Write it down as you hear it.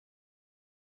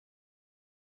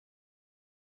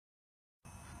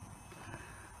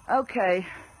Okay,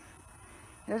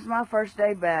 this is my first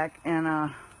day back, and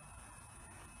I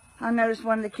noticed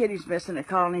one of the kitties missing at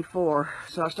Colony 4,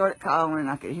 so I started calling, and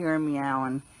I could hear him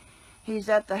meowing. He's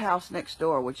at the house next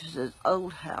door, which is his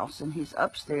old house, and he's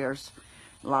upstairs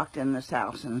locked in this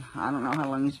house, and I don't know how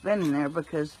long he's been in there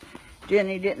because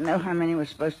Jenny didn't know how many was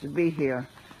supposed to be here.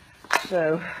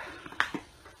 So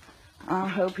I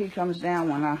hope he comes down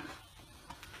when I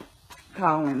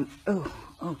call him.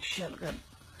 Oh shit, got a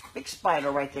big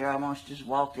spider right there I almost just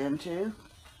walked into.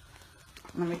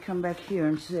 Let me come back here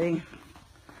and see.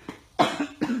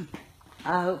 I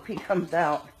hope he comes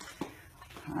out.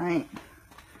 I ain't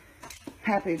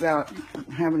happy about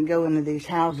having to go into these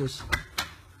houses.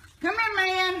 Come here,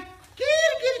 man.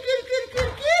 Kitty, kitty, kitty, kitty, kitty,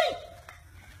 kitty.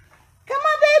 Come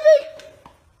on, baby.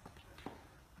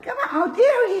 Come on. Oh,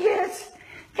 there he is.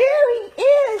 There he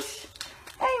is.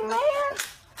 Hey, man.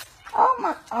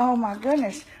 Oh my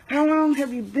goodness. How long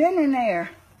have you been in there?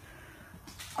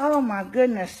 Oh, my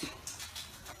goodness.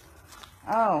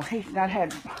 Oh, he's not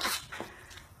had...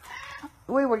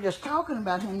 We were just talking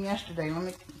about him yesterday. I'm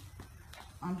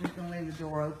just going to leave the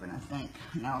door open, I think.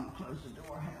 No, I'm going to close the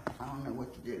door. I don't know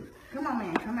what to do. Come on,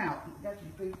 man. Come out. Got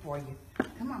some food for you.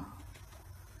 Come on.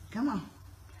 Come on.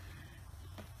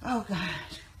 Oh,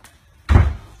 gosh.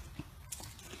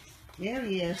 There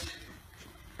he is.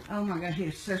 Oh, my God.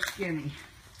 He's so skinny.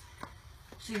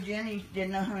 See, Jenny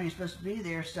didn't know how he was supposed to be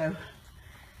there, so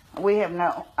we have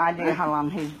no idea how long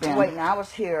he's been. Wait, now I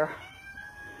was here.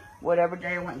 Whatever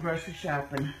day I went grocery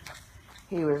shopping,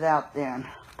 he was out then.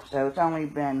 So it's only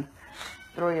been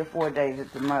 3 or 4 days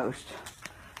at the most.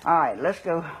 All right, let's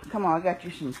go. Come on, I got you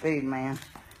some food, man.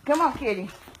 Come on, kitty.